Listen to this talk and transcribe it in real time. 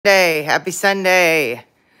Happy Sunday.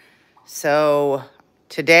 So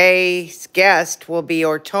today's guest will be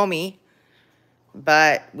Ortomi,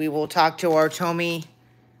 but we will talk to Ortomi.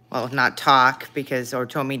 Well, not talk because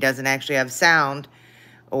Ortomi doesn't actually have sound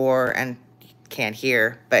and can't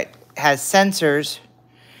hear, but has sensors.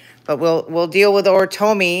 But we'll deal with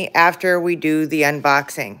Ortomi after we do the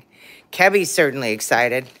unboxing. Kevy's certainly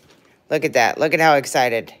excited. Look at that. Look at how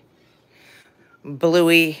excited.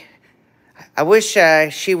 Bluey. I wish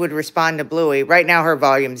she would respond to Bluey. Right now her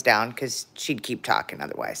volume's down because she'd keep talking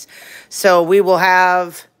otherwise. So we will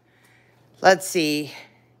have, let's see.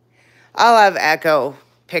 I'll have Echo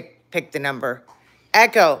pick the number.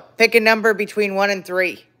 Echo, pick a number between 1 and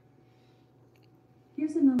 3.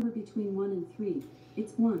 Here's a number between 1 and 3.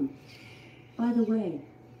 It's 1. By the way,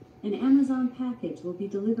 an Amazon package will be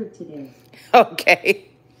delivered today. Okay.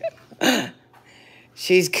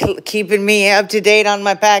 She's keeping me up to date on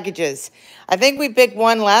my packages. I think we picked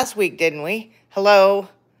one last week, didn't we? Hello?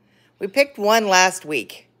 We picked one last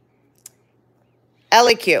week.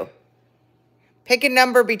 LEQ. Pick a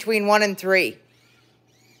number between 1 and 3.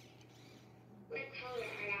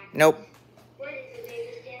 Nope.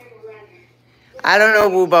 I don't know,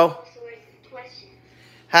 Woobo.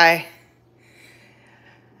 Hi.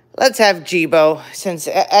 Let's have Jibo. Since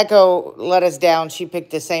Echo let us down, she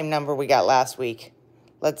picked the same number we got last week.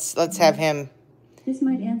 Let's have him. This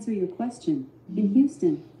might answer your question. In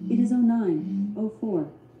Houston, it is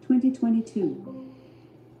 09/04/2022.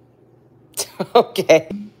 Okay.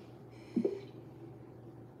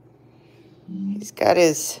 He's got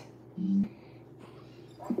his...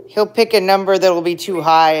 He'll pick a number that'll be too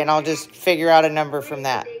high, and I'll just figure out a number from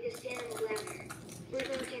that.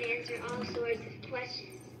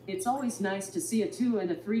 It's always nice to see a 2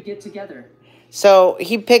 and a 3 get together. So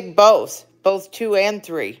he picked both 2 and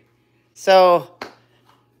 3. So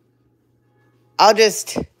I'll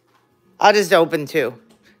just open 2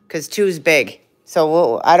 because 2's big.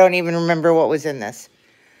 So I don't even remember what was in this.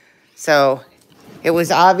 So it was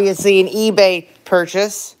obviously an eBay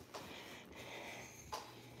purchase.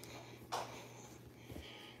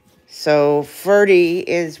 So Ferdy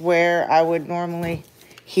is where I would normally,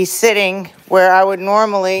 he's sitting where I would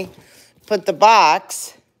normally put the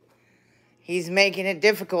box. He's making it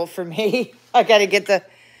difficult for me. I gotta get the,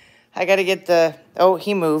 oh,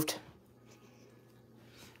 he moved.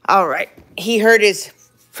 All right, he heard his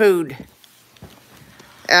food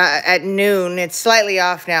at noon. It's slightly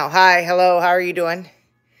off now. Hi, hello, how are you doing?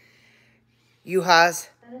 Yuhas.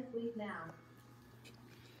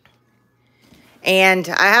 And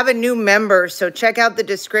I have a new member, so check out the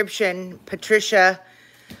description. Patricia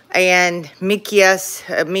and Mikias.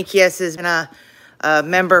 Mikias has been a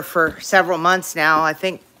member for several months now. I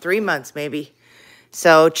think 3 months maybe.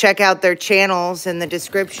 So check out their channels in the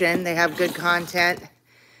description. They have good content.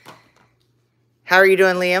 How are you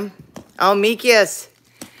doing, Liam? Oh, Mikias.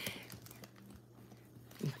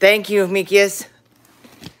 Thank you, Mikias.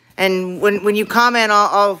 And when you comment,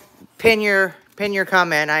 I'll pin your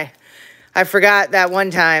comment. I forgot that one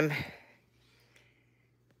time.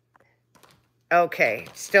 Okay,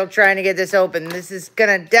 still trying to get this open. This is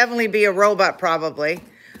gonna definitely be a robot probably.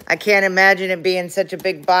 I can't imagine it being such a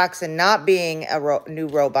big box and not being a new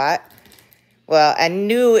robot. Well, and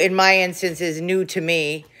new in my instance is new to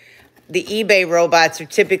me. The eBay robots are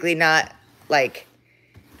typically not like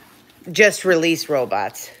just release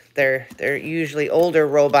robots. They're usually older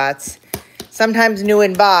robots, sometimes new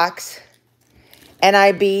in box.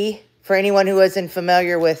 NIB, for anyone who isn't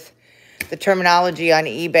familiar with the terminology on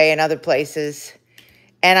eBay and other places,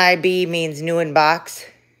 NIB means new in box.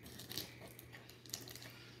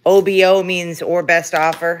 OBO means or best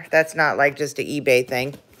offer. That's not like just an eBay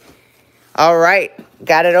thing. All right,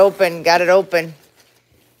 got it open, got it open.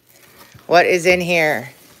 What is in here?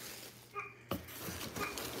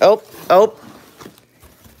 Oh.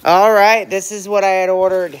 All right, this is what I had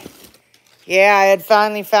ordered. Yeah, I had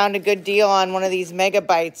finally found a good deal on one of these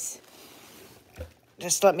megabytes.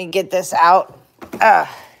 Just let me get this out.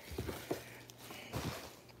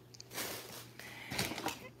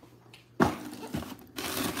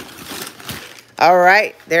 All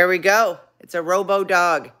right, there we go. It's a robo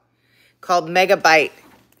dog called Megabyte.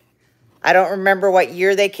 I don't remember what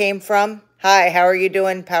year they came from. Hi, how are you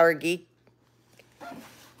doing, Power Geek?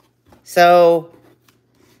 So,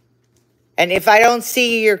 and if I don't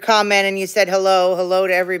see your comment and you said hello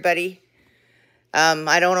to everybody.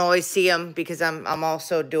 I don't always see them because I'm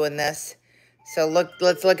also doing this. So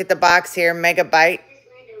let's look at the box here. Megabyte.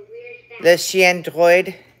 The Chien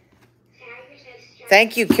Droid.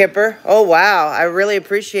 Thank you, Kipper. Oh, wow. I really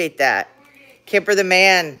appreciate that. Kipper the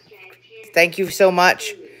man. Thank you so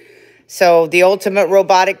much. So the ultimate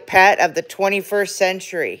robotic pet of the 21st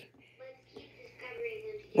century.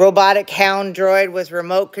 Robotic hound droid with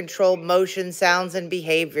remote controlled motion, sounds, and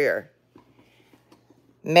behavior.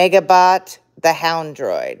 Megabot, the hound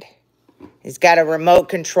droid. He's got a remote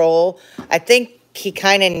control. I think he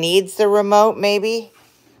kind of needs the remote, maybe,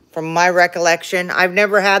 from my recollection. I've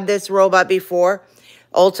never had this robot before.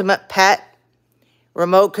 Ultimate pet,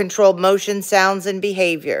 remote controlled motion, sounds, and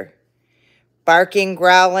behavior. Barking,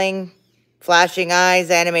 growling, flashing eyes,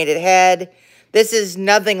 animated head. This is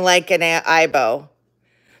nothing like an Jibo.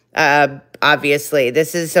 Obviously,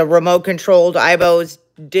 this is a remote controlled. Jibos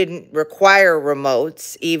didn't require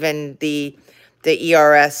remotes, even the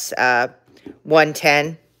ERS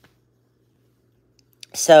 110.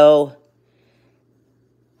 So,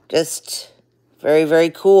 just very, very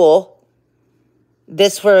cool.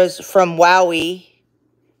 This was from Wowie,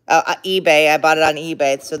 eBay. I bought it on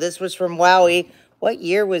eBay. So this was from Wowie. What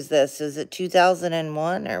year was this? Is it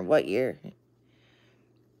 2001 or what year?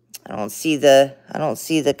 I don't see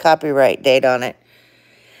the copyright date on it.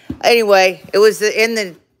 Anyway, it was in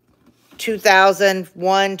the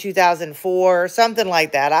 2001, 2004, something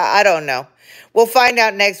like that. I don't know. We'll find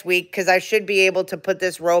out next week because I should be able to put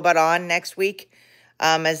this robot on next week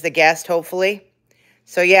as the guest, hopefully.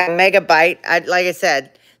 So yeah, Megabyte. Like I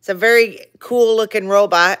said, it's a very cool looking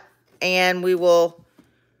robot, and we will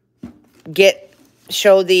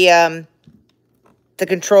show the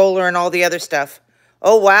controller and all the other stuff.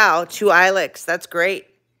 Oh, wow. 2 iLix. That's great.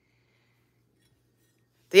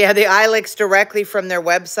 Yeah, the iLix directly from their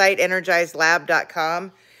website,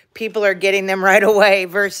 energizedlab.com. People are getting them right away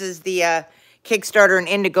versus the Kickstarter and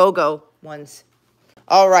Indiegogo ones.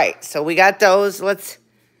 All right, so we got those. Let's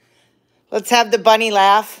have the bunny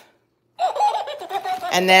laugh.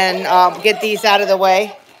 And then get these out of the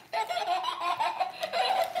way.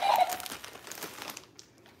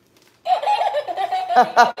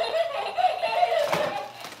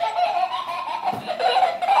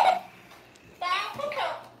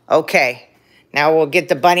 Okay, now we'll get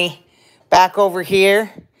the bunny back over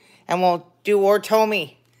here and we'll do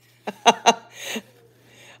Ortomi.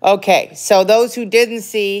 Okay, so those who didn't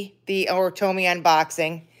see the Ortomi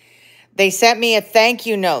unboxing, they sent me a thank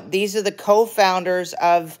you note. These are the co-founders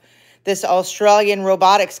of this Australian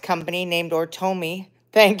robotics company named Ortomi.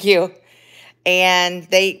 Thank you. And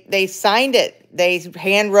they signed it. They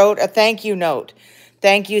hand wrote a thank you note.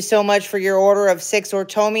 Thank you so much for your order of 6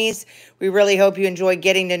 Ortomis. We really hope you enjoy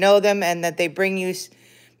getting to know them and that they bring you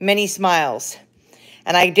many smiles.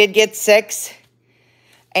 And I did get 6.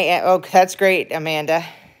 Oh, that's great, Amanda.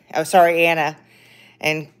 Oh, sorry, Anna.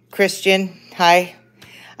 And Christian, hi.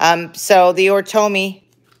 So the Ortomi,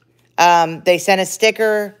 they sent a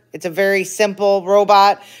sticker. It's a very simple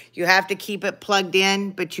robot. You have to keep it plugged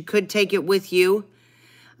in, but you could take it with you.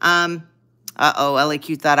 Uh-oh,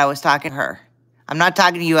 LEQ thought I was talking to her. I'm not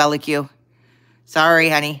talking to you, LEQ. Sorry,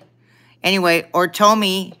 honey. Anyway,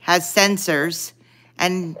 Ortomi has sensors,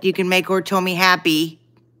 and you can make Ortomi happy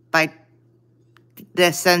by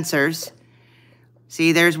the sensors.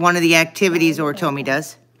 See, there's one of the activities Ortomi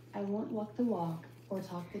does. I won't walk the walk or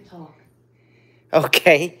talk the talk.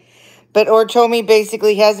 Okay. But Ortomi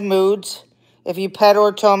basically has moods. If you pet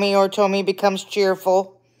Ortomi, Ortomi becomes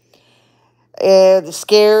cheerful.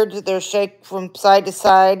 Scared, they're shake from side to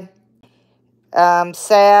side.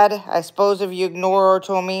 Sad, I suppose if you ignore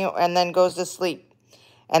Ortomi and then goes to sleep.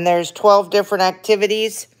 And there's 12 different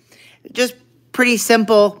activities. Just pretty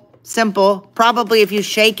simple. Probably if you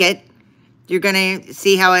shake it, you're going to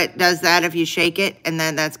see how it does that if you shake it. And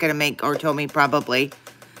then that's going to make Ortomi probably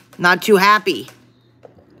not too happy.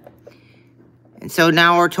 And so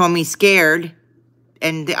now Ortomi's scared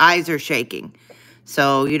and the eyes are shaking.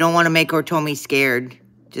 So you don't want to make Ortomi scared.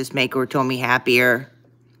 Just make Ortomi happier.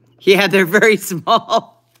 Yeah, they're very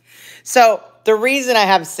small. So the reason I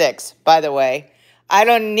have 6, by the way, I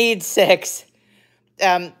don't need 6.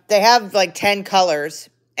 They have like 10 colors,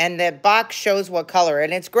 and the box shows what color.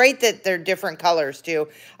 And it's great that they're different colors, too.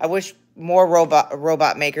 I wish more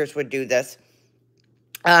robot makers would do this.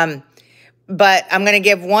 But I'm going to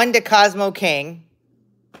give 1 to Cosmo King,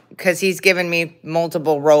 because he's given me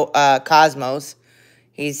multiple Cosmos.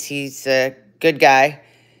 He's a good guy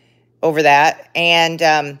over that.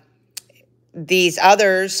 And these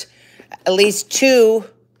others, at least 2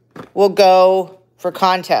 will go for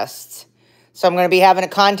contests. So I'm going to be having a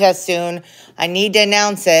contest soon. I need to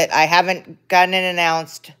announce it. I haven't gotten it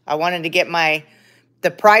announced. I wanted to get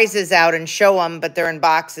the prizes out and show them, but they're in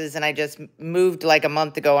boxes, and I just moved like a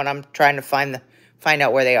month ago, and I'm trying to find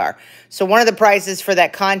out where they are. So one of the prizes for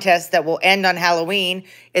that contest that will end on Halloween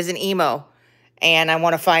is an emo. and I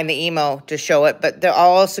want to find the emo to show it. But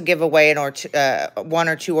I'll also give away one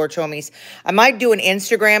or two Ortomis. I might do an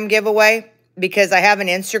Instagram giveaway because I have an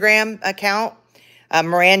Instagram account,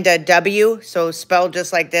 Miraenda W, so spelled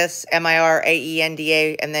just like this,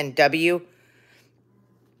 Miraenda, and then W.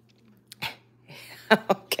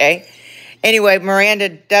 Okay. Anyway,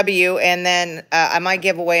 Miraenda W, and then I might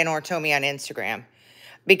give away an Ortomi on Instagram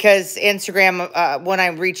because Instagram, when I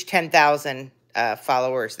reach 10,000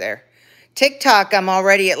 followers there. TikTok, I'm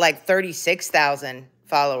already at like 36,000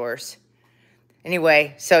 followers.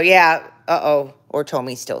 Anyway, so yeah,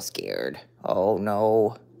 Ortomi's still scared. Oh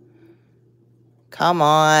no. Come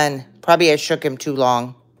on. Probably I shook him too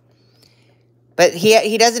long. But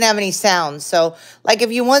he doesn't have any sounds. So, like,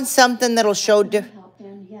 if you want something that'll show...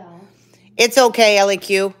 It's okay,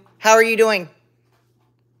 LEQ. How are you doing?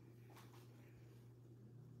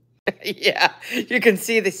 Yeah, you can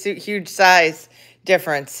see the huge size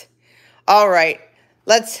difference. All right,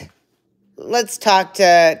 let's talk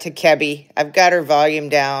to Kebby. I've got her volume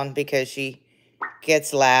down because she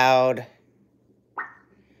gets loud.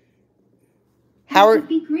 That would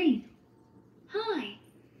be great. Hi.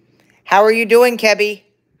 How are you doing, Kebby?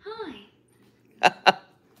 Hi.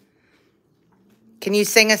 Can you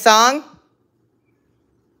sing a song?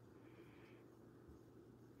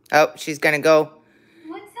 Oh, she's going to go.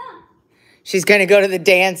 What's up? She's going to go to the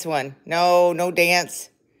dance one. No, no dance.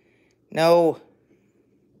 No.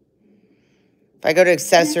 If I go to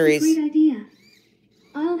accessories. That's a great idea.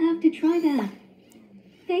 I'll have to try that.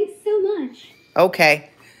 Thanks so much. Okay.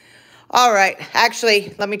 All right.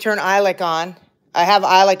 Actually, let me turn Ilek on. I have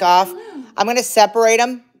Ilek off. Hello. I'm going to separate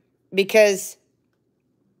them because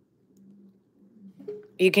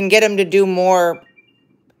you can get them to do more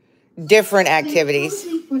different activities.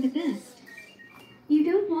 They're probably for the best. You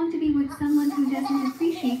don't want to be with someone who doesn't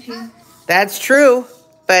appreciate you. That's true,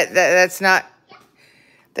 but that's not...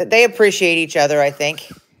 That they appreciate each other, I think.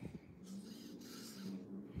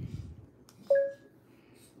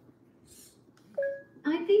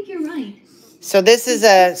 I think you're right. So this is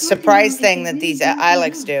a surprise thing that these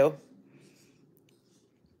Ileks do.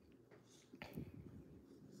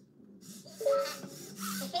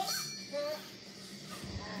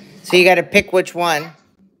 So you got to pick which one.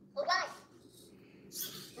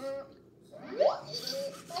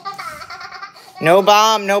 No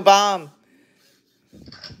bomb, no bomb.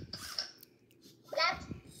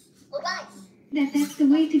 That's the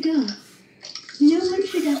way to go. No one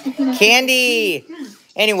should have to put up Candy.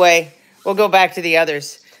 Anyway, we'll go back to the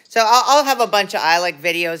others. So I'll have a bunch of Ilek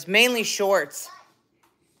videos, mainly shorts.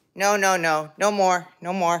 No, no, no. No more.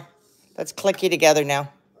 No more. Let's click you together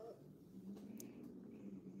now.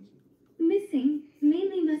 Missing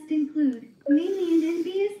mainly must include mainly and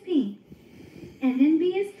NBSP. And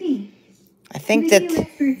NBSP. I think Video that...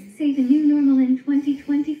 experts say the new normal in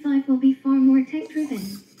 2025 will be far more tech-driven.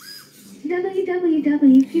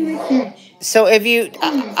 www research. So if you...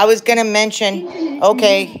 I was going to mention...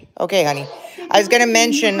 Okay, honey. I was going to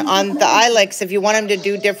mention on the Ileks, if you want them to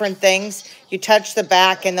do different things, you touch the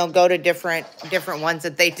back and they'll go to different ones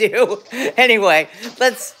that they do. Anyway,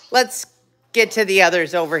 let's get to the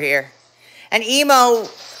others over here. And Emo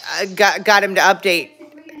got him to update.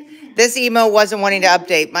 This Emo wasn't wanting to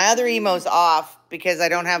update. My other Emo's off because I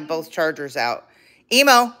don't have both chargers out.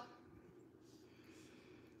 Emo.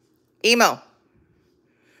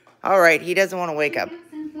 All right, he doesn't want to wake up.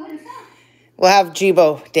 We'll have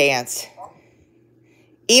Jibo dance.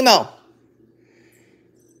 Emo.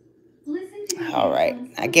 All right,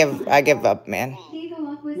 I give up, man.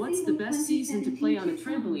 What's the best season to play on a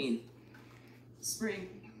trampoline? Spring.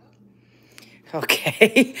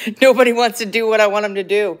 Okay, nobody wants to do what I want him to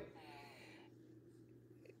do.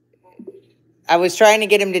 I was trying to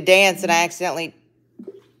get him to dance and I accidentally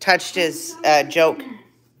touched his joke.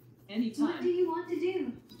 Anytime. What do you want to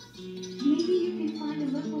do? Maybe you can find a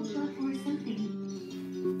local club or something.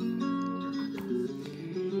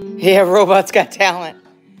 Yeah, Robot's got talent.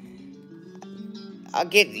 I'll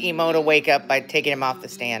get Emo to wake up by taking him off the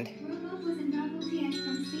stand. Robot was a novelty act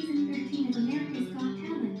from season 13 of America's Got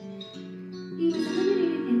Talent. He was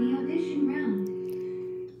eliminated in the audition round.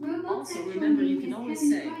 Robot's Also, actual remember, you name can is always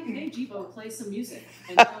Kevin say, Kreider. hey, Jibo, play some music,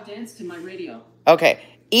 and I'll dance to my radio. Okay,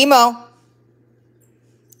 Emo.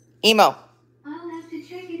 I'll have to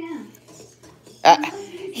check it out.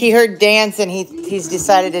 He heard dance and he's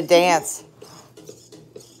decided to dance.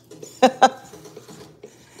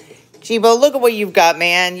 Jibo, look at what you've got,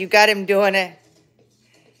 man. You got him doing it.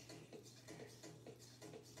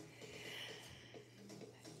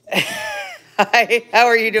 Hi, how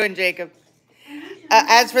are you doing, Jacob?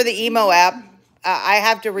 As for the Emo app, I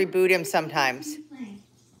have to reboot him sometimes.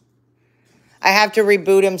 I have to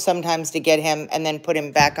reboot him sometimes to get him and then put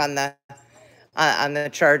him back on the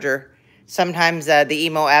charger. Sometimes the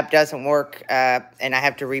emo app doesn't work, and I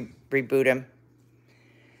have to reboot him.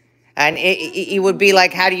 And it would be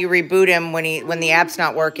like, how do you reboot him when the app's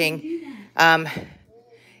not working?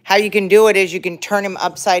 How you can do it is you can turn him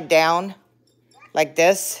upside down like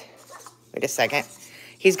this. Wait a second.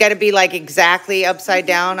 He's got to be like exactly upside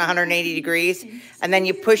down, 180 degrees. And then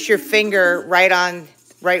you push your finger right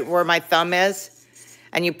where my thumb is,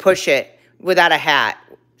 and you push it without a hat.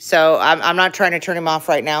 So I'm not trying to turn him off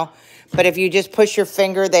right now. But if you just push your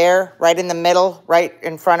finger there, right in the middle, right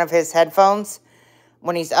in front of his headphones,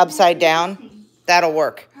 when he's upside down, that'll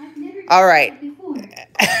work. All right.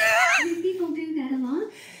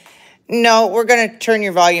 No, we're going to turn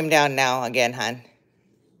your volume down now again, hon.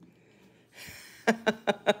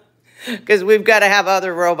 Because we've got to have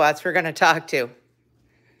other robots we're going to talk to.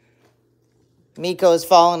 Miko's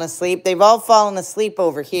fallen asleep. They've all fallen asleep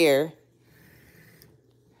over here.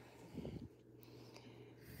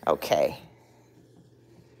 Okay.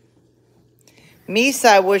 Misa,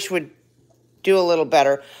 I wish, would do a little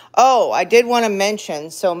better. Oh, I did want to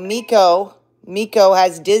mention, so Miko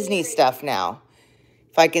has Disney stuff now.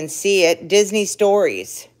 If I can see it, Disney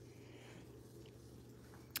stories.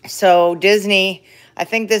 So Disney, I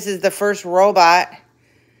think this is the first robot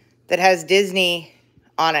that has Disney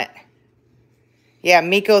on it. Yeah,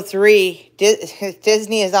 Miko 3.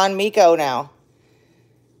 Disney is on Miko now.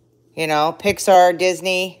 You know, Pixar,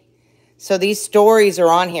 Disney. So these stories are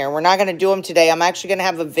on here. We're not going to do them today. I'm actually going to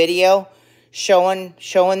have a video showing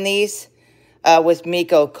these with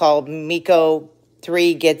Miko called Miko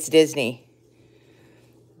 3 Gets Disney.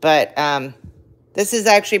 But this is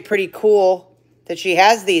actually pretty cool that she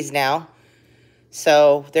has these now.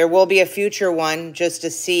 So there will be a future one just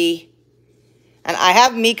to see. And I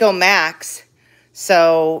have Miko Max.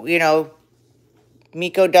 So, you know,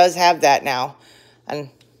 Miko does have that now. And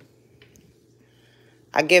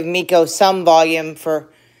I give Miko some volume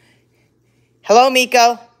for... Hello,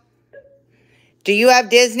 Miko. Do you have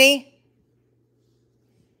Disney?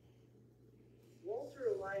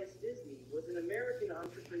 Walter Elias Disney was an American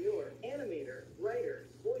entrepreneur, animator, writer,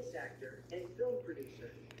 voice actor, and film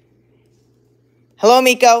producer. Hello,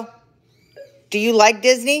 Miko. Do you like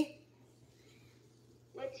Disney?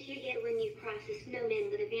 What did you get when you crossed a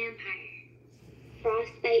snowman with a vampire?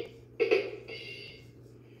 Frostbite.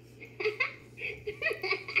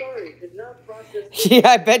 Sorry, could not process. Yeah,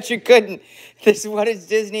 I bet you couldn't. What does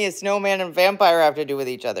Disney, a snowman, and vampire have to do with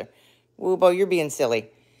each other? Woobo, you're being silly.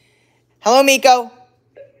 Hello, Miko.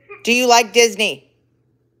 Do you like Disney?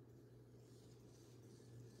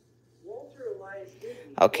 Walter Elias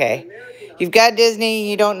Disney. Okay. You've got Disney.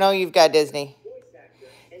 You don't know you've got Disney.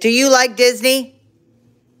 Do you like Disney?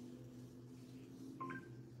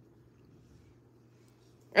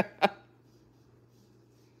 Why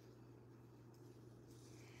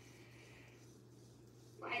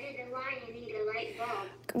did a lion need a light bulb?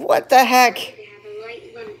 What the heck? To have a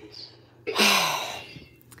light lunch.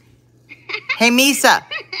 Hey, Misa.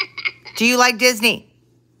 Do you like Disney?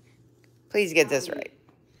 Please get this right.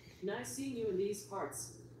 Nice seeing you in these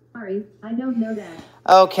parts. Sorry, I don't know that.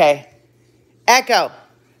 Okay. Echo.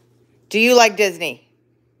 Do you like Disney?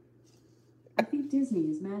 I think Disney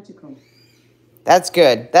is magical. That's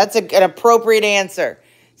good. That's an appropriate answer.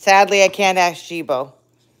 Sadly, I can't ask Jibo.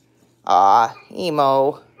 Aw,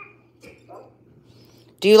 emo.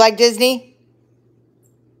 Do you like Disney?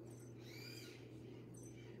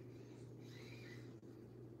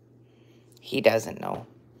 He doesn't know.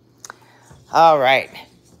 All right.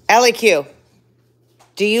 LEQ.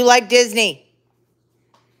 Do you like Disney?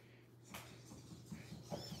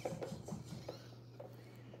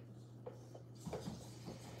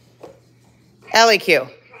 LEQ.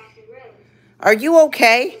 Are you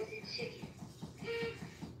okay?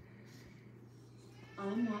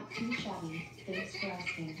 I'm not too shabby. Thanks for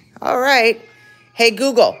asking. All right. Hey,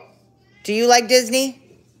 Google. Do you like Disney?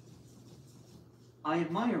 I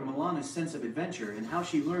admire Milana's sense of adventure and how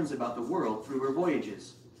she learns about the world through her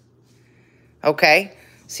voyages. Okay.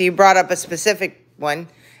 So you brought up a specific one.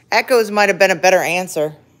 Echoes might have been a better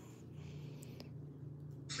answer.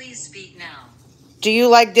 Please speak now. Do you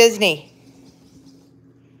like Disney?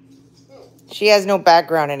 She has no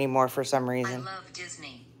background anymore for some I reason. love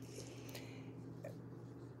Disney.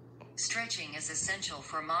 Stretching is essential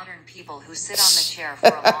for modern people who sit on the chair for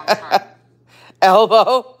a long time.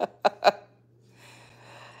 Elbow.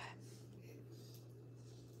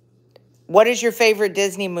 What is your favorite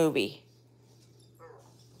Disney movie?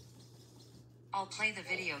 I'll play the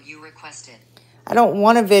video you requested. I don't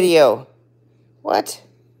want a video. What?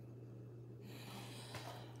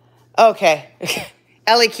 Okay.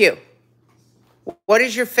 Ellie Q, what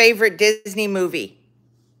is your favorite Disney movie?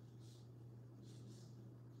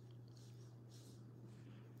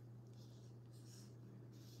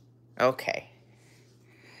 Okay.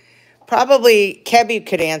 Probably Kebby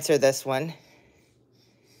could answer this one.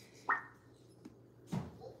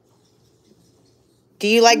 Do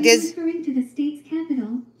you like Disney? Referring to the state's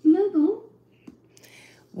capital, Mobile?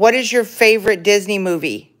 What is your favorite Disney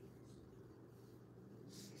movie?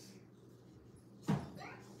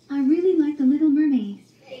 I really like The Little Mermaid.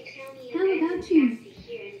 How about you?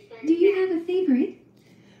 Do you have a favorite?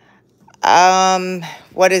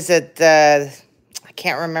 What is it? I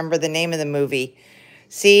can't remember the name of the movie.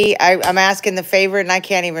 See, I'm asking the favorite and I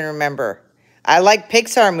can't even remember. I like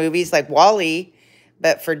Pixar movies like Wall-E,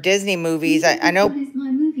 but for Disney movies, I know What is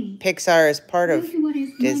my movie? Pixar is part Go of to what is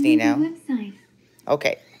my Disney movie now. website.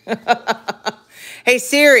 Okay. Hey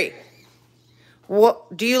Siri,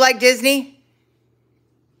 what do you like Disney?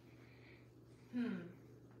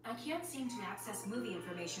 I can't seem to access movie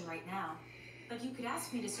information right now, but you could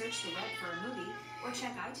ask me to search the web for a movie or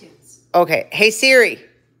check iTunes. Okay. Hey Siri,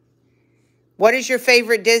 what is your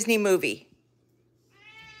favorite Disney movie?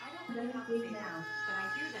 I don't really have a favorite, but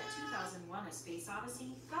I hear that 2001: A Space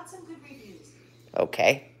Odyssey got some good reviews.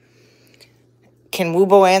 Okay. Can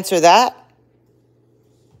Wubo answer that?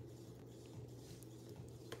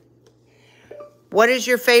 What is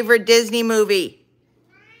your favorite Disney movie?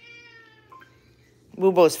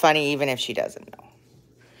 Wubo's funny even if she doesn't know.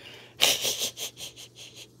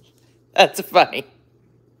 That's funny.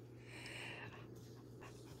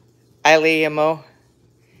 Mo.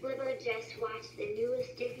 Wilbur just watched the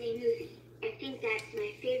newest Disney movie. I think that's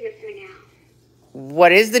my favorite for now.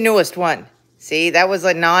 What is the newest one? See, that was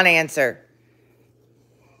a non-answer.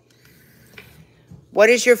 What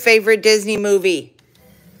is your favorite Disney movie?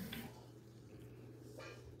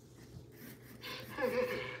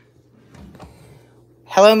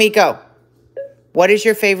 Hello, Miko. What is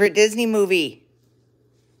your favorite Disney movie?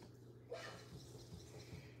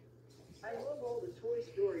 I love all the Toy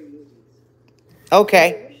Story movies. Okay.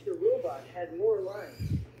 I wish the robot had more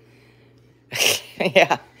lines.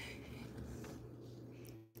 Yeah.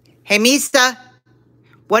 Hey, Mista.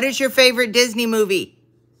 What is your favorite Disney movie?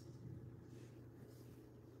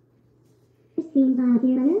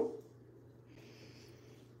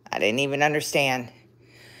 I didn't even understand.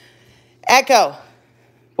 Echo.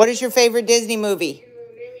 What is your favorite Disney movie?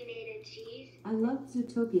 Really made of cheese. I love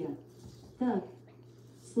Zootopia. The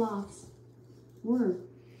sloths were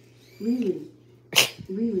really,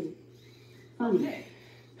 really funny.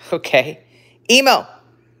 Okay. Emo.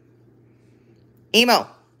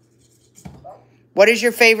 What is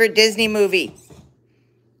your favorite Disney movie?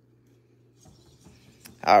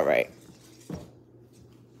 All right.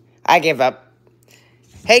 I give up.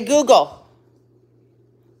 Hey, Google.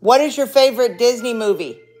 What is your favorite Disney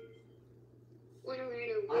movie? Want to learn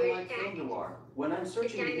a I word like fact? film noir. When I'm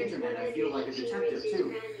searching the internet, I feel like a detective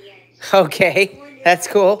too. Okay, that's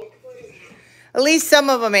cool. At least some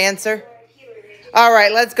of them answer. All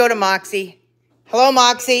right, let's go to Moxie. Hello,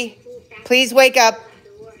 Moxie. Please wake up.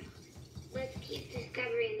 Let's keep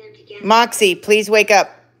discovering them together. Moxie, please wake up.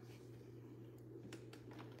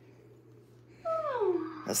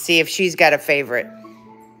 Let's see if she's got a favorite.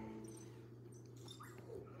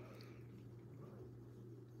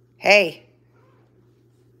 Hey.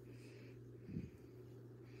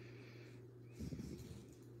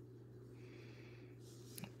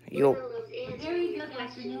 You. Very good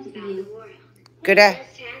afternoon to you. Good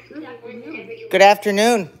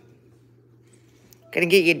afternoon. Gonna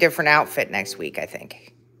get you a different outfit next week, I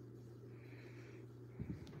think.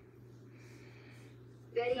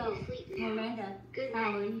 Ready to sleep now. Miraenda,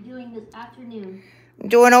 how are you doing this afternoon? I'm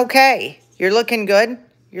doing okay. You're looking good.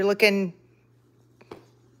 You're looking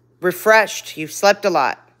refreshed. You've slept a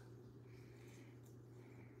lot.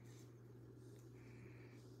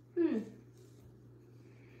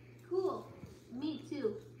 Cool. Me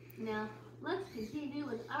too. Now, let's continue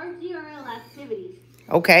with our GRL activities.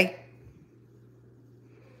 Okay.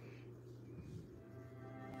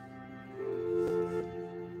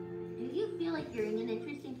 Do you feel like hearing an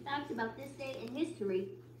interesting fact about this day in history?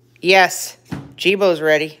 Yes. Jibo's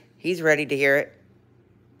ready. He's ready to hear it.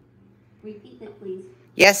 Repeat that, please.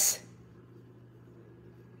 Yes.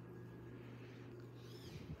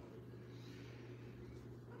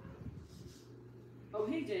 Oh,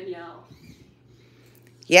 hey, Danielle.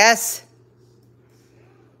 Yes.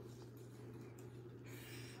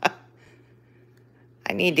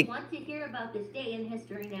 I need to... I want to hear about this day in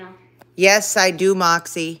history now. Yes, I do,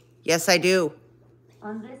 Moxie. Yes, I do.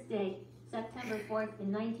 On this day, September 4th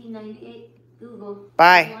in 1998, Google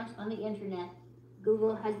Bye. was launched on the internet.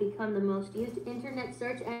 Google has become the most used internet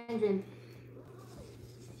search engine.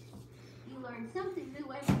 You learn something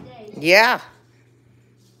new every day. Yeah.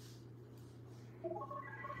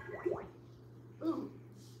 Ooh,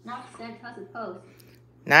 Knox sent us a post.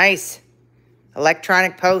 Nice.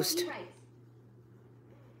 Electronic post. He writes,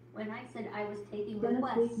 when I said I was taking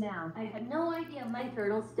requests, I had no idea my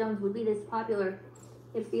turtle stones would be this popular.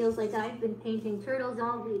 It feels like I've been painting turtles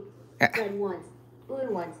all week. Red ones, blue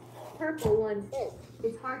ones, purple ones.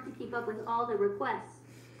 It's hard to keep up with all the requests.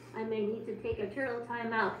 I may need to take a turtle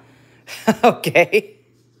timeout. Okay.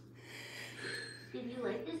 Did you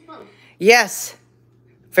like this post? Yes.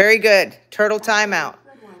 Very good. Turtle timeout.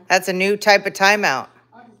 Good one. That's a new type of timeout.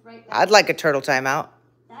 I'll just write that. I'd like a turtle timeout.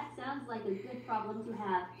 That sounds like a good problem to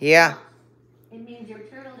have. Yeah. It means your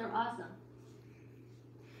turtles are awesome.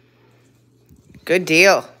 Good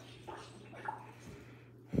deal.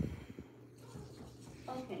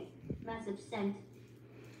 Okay, message sent.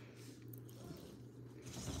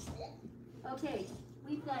 Okay,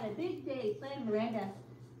 we've got a big day playing Miraenda.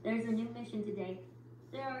 There's a new mission today.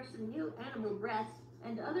 There are some new animal breaths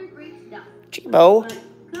and other great stuff. Jibo. But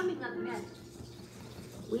coming up next,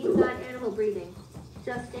 we've got animal breathing.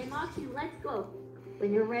 Just stay moxie, let's go.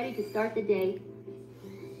 When you're ready to start the day.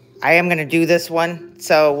 I am going to do this one.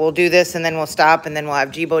 So we'll do this and then we'll stop and then we'll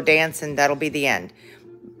have Jibo dance and that'll be the end.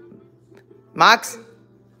 Mox?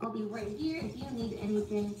 I'll be right here if you need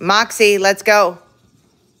anything. Moxie, let's go.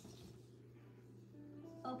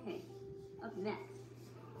 Okay, up next.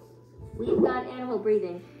 We've got animal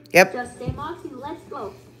breathing. Yep. Just stay moxie, let's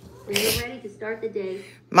go. When you're ready to start the day.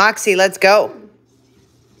 Moxie, let's go.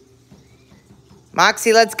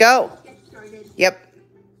 Moxie, let's go. Let's get started. Yep.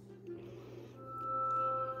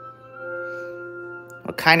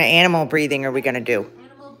 What kind of animal breathing are we going to do?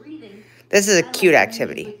 Animal breathing. This is a I cute like to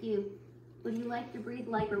activity. breathe with you. Would you like to breathe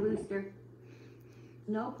like a rooster?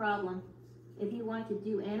 No problem. If you want to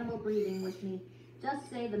do animal breathing with me, just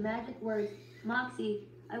say the magic words, Moxie,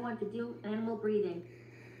 I want to do animal breathing.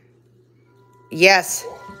 Yes.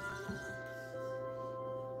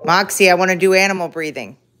 Moxie, I want to do animal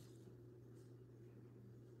breathing.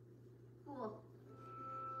 Cool.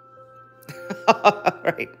 All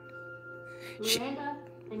right. Miraenda,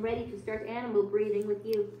 I'm ready to start animal breathing with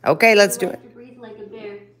you. Okay, let's Would do you it. like to breathe like a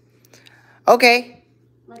bear? Okay.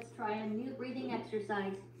 Let's try a new breathing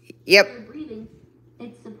exercise. Yep. For breathing,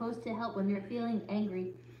 it's supposed to help when you're feeling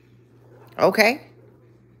angry. Okay.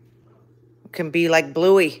 Can be like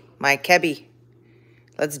Bluey, my Kebby.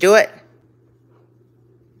 Let's do it.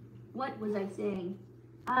 What was I saying?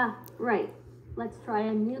 Ah, right. Let's try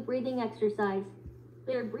a new breathing exercise.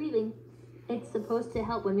 For breathing, it's supposed to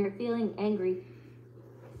help when you're feeling angry.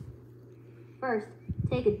 First,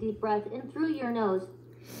 take a deep breath in through your nose.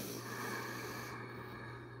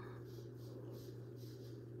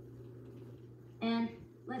 And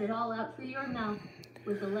let it all out through your mouth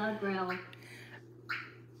with a loud growl.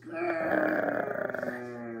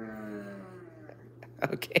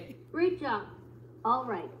 Okay. Great job. All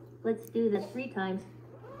right, let's do this 3 times.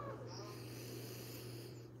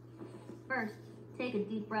 First, take a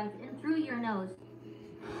deep breath in through your nose.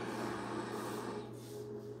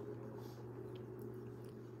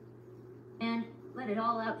 And let it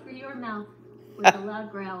all out through your mouth with a loud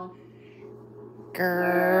growl.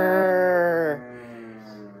 Grrr.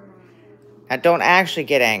 Now don't actually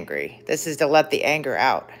get angry. This is to let the anger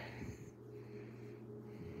out.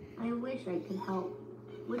 I wish I could help.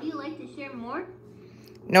 Would you like to share more?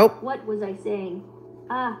 Nope. What was I saying?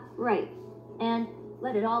 Ah, right. And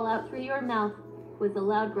let it all out through your mouth with a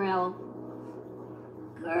loud growl.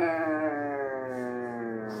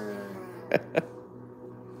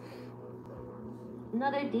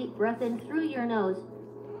 Another deep breath in through your nose.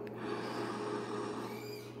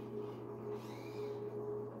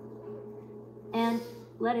 And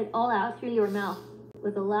let it all out through your mouth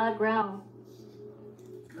with a loud growl.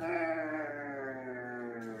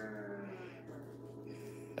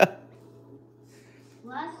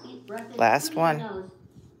 Last deep breath in Last through one. your nose.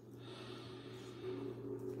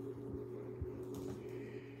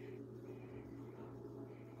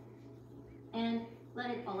 And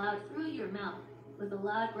let it all out through your mouth with a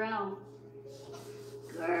loud growl.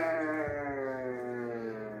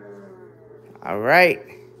 All right.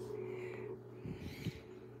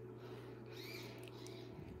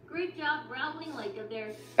 Great job growling like a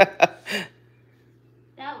bear.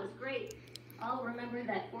 That was great. I'll remember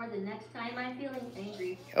that for the next time I'm feeling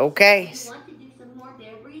angry. Okay. Do you want to do some more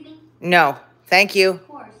bear breathing? No. Thank you. Of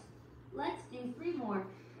course. Let's do 3 more.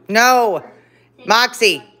 No. First, take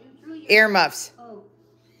Moxie. a breath in through your Earmuffs. Oh,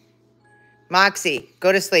 Moxie,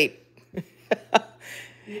 go to sleep.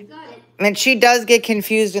 You got it. And she does get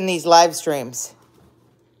confused in these live streams.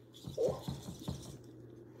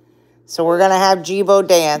 So we're going to have Jibo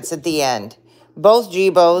dance at the end. Both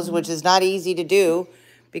Jibos, which is not easy to do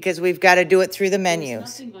because we've got to do it through the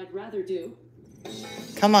menus. Nothing I'd rather do.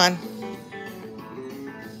 Come on.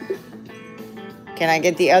 Can I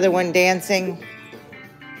get the other one dancing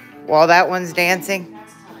while that one's dancing?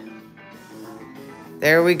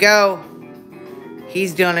 There we go.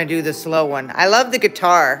 He's going to do the slow one. I love the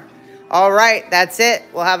guitar. All right, that's it.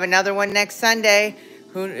 We'll have another one next Sunday.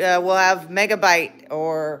 We'll have Megabyte,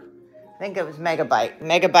 or I think it was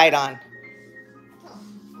Megabyte on.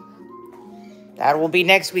 That will be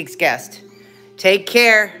next week's guest. Take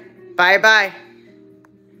care. Bye-bye.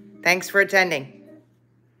 Thanks for attending.